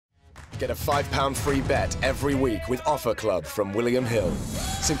Get a £5 free bet every week with Offer Club from William Hill.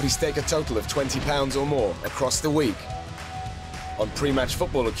 Simply stake a total of £20 or more across the week on pre-match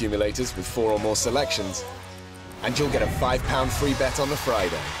football accumulators with 4 or more selections, and you'll get a £5 free bet on the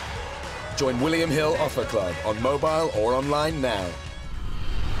Friday. Join William Hill Offer Club on mobile or online now.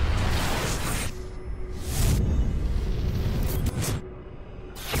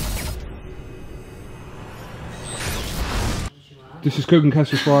 This is KUGAN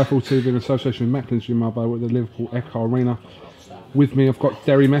CASSIUS Rifle TV in association with Macklin's Gym Mobile at the Liverpool Echo Arena. With me I've got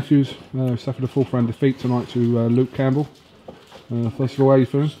Derry Mathews, suffered a 4th round defeat tonight to Luke Campbell. First of all, how are you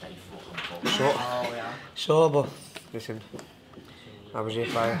feeling? So, but listen, I was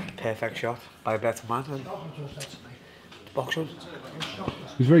hit by a perfect shot by a better man and boxing.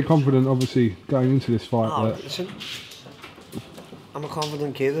 He's very confident obviously going into this fight. Oh, listen, I'm a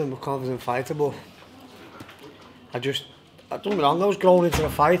confident kid, I'm a confident fighter, but don't get me wrong, I was growing into the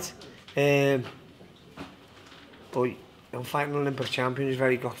fight, but I'm fighting an Olympic champion who's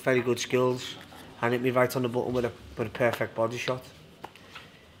got very good skills and hit me right on the button with a perfect body shot.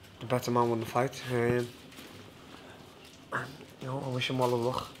 The better man won the fight. You know, I wish him all the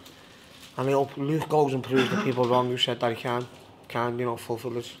luck. And I hope Luke goes and proves the people wrong who said that he can you know,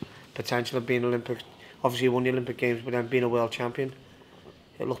 fulfil his potential of being Olympic. Obviously he won the Olympic Games, but then being a world champion.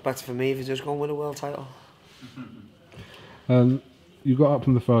 It'll look better for me if he does go and win a world title. You got up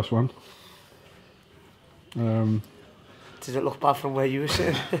from the first one. Did it look bad from where you were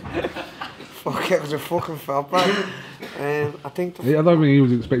sitting? Fuck, it was a fucking felt bad. I think I don't think he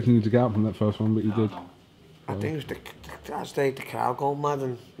was expecting you to get up from that first one, but you did. I think it was the crowd going mad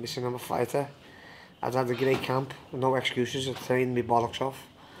and missing I'm a fighter. I'd had a great camp, with no excuses, I trained my bollocks off.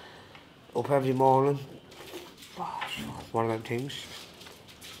 Up every morning. One of them things.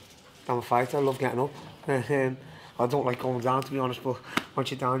 I'm a fighter, I love getting up. I don't like going down, to be honest, but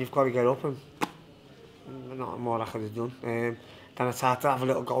once you're down you've got to get up, and nothing more I could have done. Then I tried to have a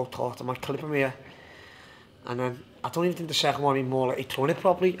little go, thought I might clip him here. And then, I don't even think the second one even more like he threw it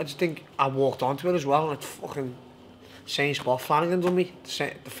properly. I just think I walked onto it as well, and it's fucking same spot. Flanagan done me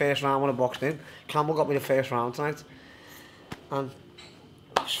the first round when I boxed in. Campbell got me the first round tonight. And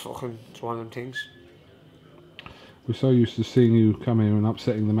it's one of them things. We're so used to seeing you come here and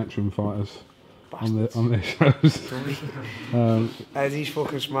upsetting the Matchroom fighters on their shows. He's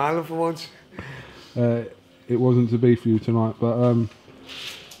fucking smiling for once. It wasn't to be for you tonight, but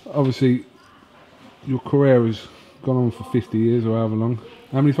obviously your career has gone on for 50 years or however long.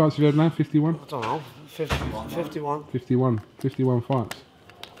 How many fights have you had now? 51? I don't know. 51. 51 fights.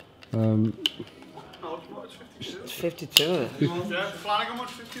 It's 52, isn't it? Yeah, Flanagan was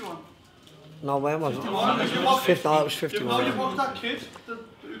 51. No, when was it? 51. No, it was 51. You watched that kid?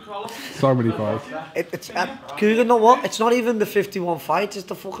 So many fights. It's KUGAN, know what? It's not even the 51 fights, it's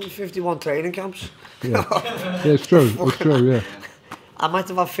the fucking 51 training camps. Yeah, yeah, it's true, it's true, yeah. I might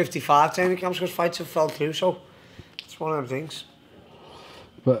have had 55 training camps because fights have fell through, so it's one of them things.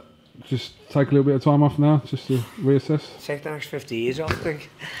 But just take a little bit of time off now, just to reassess. Take the next 50 years off, I think.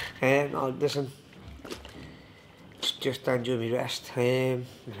 No, listen, just enjoy my rest and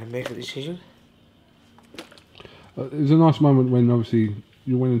make a decision. It was a nice moment when obviously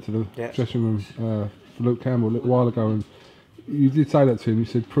you went into the dressing room for Luke Campbell a little while ago, and you did say that to him. You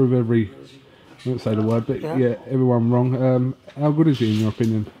said, prove I won't say the word, but yeah, everyone wrong. How good is he in your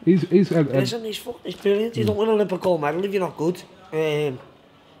opinion? He's Listen, he's brilliant. You don't win an Olympic gold medal if you're not good. And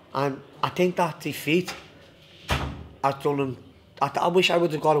I think that defeat has done him. I wish I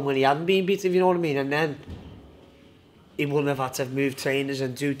would have got him when he hadn't been beat, if you know what I mean. And then he wouldn't have had to move trainers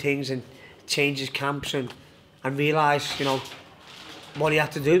and do things and change his camps and realise, you know, what he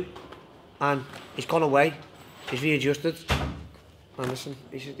had to do. And he's gone away. He's readjusted. And listen,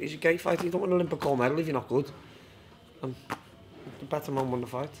 he's a great fighter. You don't win an Olympic gold medal if you're not good. And the better man won the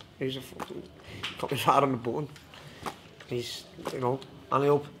fight. He's a fucking got me right on the button. He's, you know, and I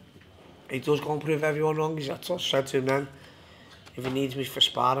hope he does go and prove everyone wrong. That's what I said to him then. If he needs me for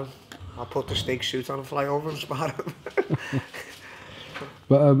sparring, I'll put the steak suit on and fly over and spar him.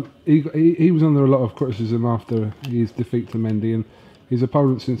 But he was under a lot of criticism after his defeat to Mendy, and his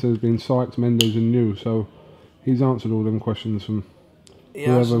opponent since has been Sykes, Mendes and New, so he's answered all them questions from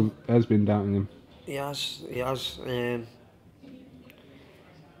whoever has been doubting him. He has, to be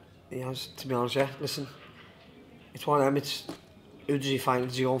honest, yeah. Listen, it's one of them, it's, who does he fight?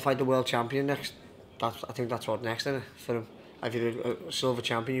 Does he go and fight the world champion next? I think that's what next, isn't it, for him? If you're a silver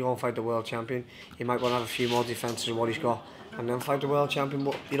champion, you go and fight the world champion. He might want to have a few more defences of what he's got, and then fight the world champion.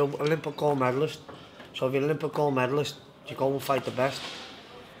 But you know, Olympic gold medalist. So if you're an Olympic gold medalist, you go and fight the best.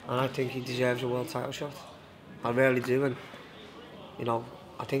 And I think he deserves a world title shot. I really do. And you know,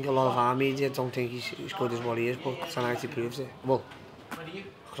 I think a lot of our media don't think he's as good as what he is, but tonight he proves it. Well,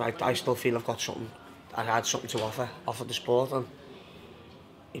 cause I still feel I've got something, I had something to offer the sport, and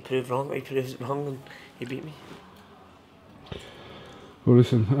he proved it wrong, and he beat me. Well,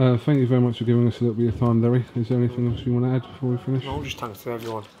 listen, thank you very much for giving us a little bit of time, Derry. Is there anything else you want to add before we finish? No, just thanks to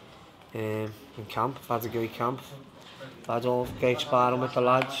everyone in camp. I've had a great camp. I've had all great sparring with the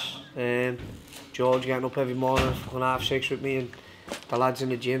lads. George getting up every morning, fucking 6:30 with me, and the lads in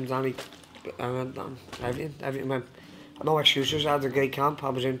the gym, Danny, and everything, man. No excuses. I had a great camp. I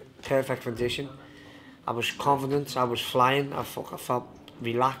was in perfect condition. I was confident. I was flying. I felt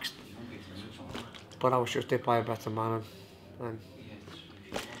relaxed. But I was just hit by a better man, and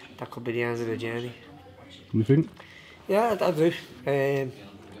that could be the end of the journey. You think? Yeah, I do.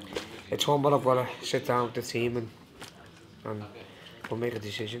 It's one, but I've got to sit down with the team and we'll make a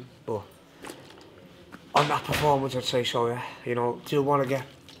decision. But on that performance, I'd say so. Yeah, you know, do you want to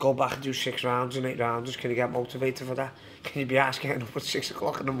go back and do 6 rounds and 8 rounds? Can you get motivated for that? Can you be asked getting up at 6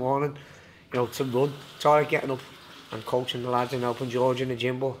 o'clock in the morning, you know, to run? It's alright getting up and coaching the lads and helping George in the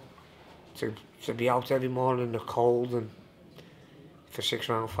gym, but to be out every morning in the cold and for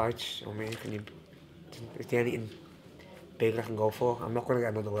 6-round fights, I mean, is there anything big I can go for? I'm not going to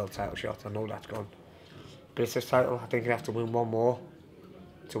get another world title shot, I know that's gone. British title, I think I have to win one more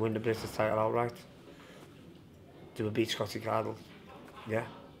to win the British title outright. Do a beat Scotty Cardle, yeah.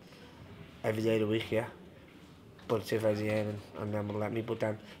 Every day of the week, yeah. But it's if I do, and then will let me. But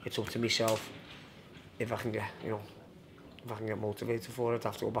then it's up to myself if I can get, you know, if I can get motivated for it. I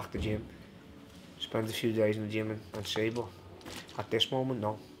have to go back to the gym, spend a few days in the gym and see. But at this moment,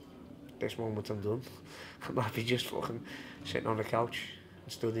 no. At this moment, I'm done. I might be just fucking sitting on the couch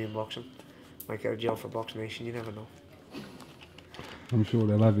and studying boxing. Might get a job for BoxNation, you never know. I'm sure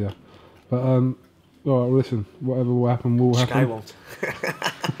they'll have you. But alright, well, listen, whatever will happen will happen.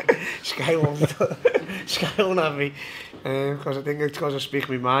 Sky won't. Sky won't have me. Because I think it's because I speak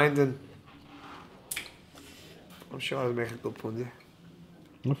my mind, and I'm sure I'll make a good pundit.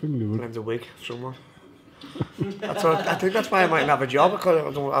 I think you would. Blend a wig somewhere. I think that's why I might have a job, because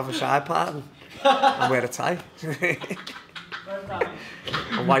I don't have a side part and wear a tie.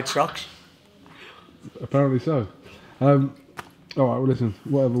 And white socks. Apparently so. Alright, well, listen,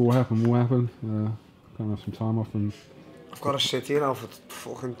 whatever will happen will happen. Can't have some time off, and I've got to sit here now for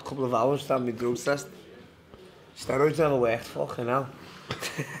fucking a couple of hours to have my drugs test. Steroids never worked, fucking hell.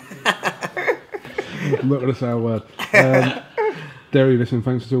 I'm not going to say a word. Derry, listen,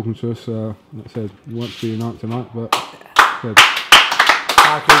 thanks for talking to us. Like I said, we won't see you night tonight, but good.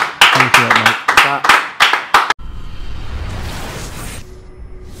 Thank you.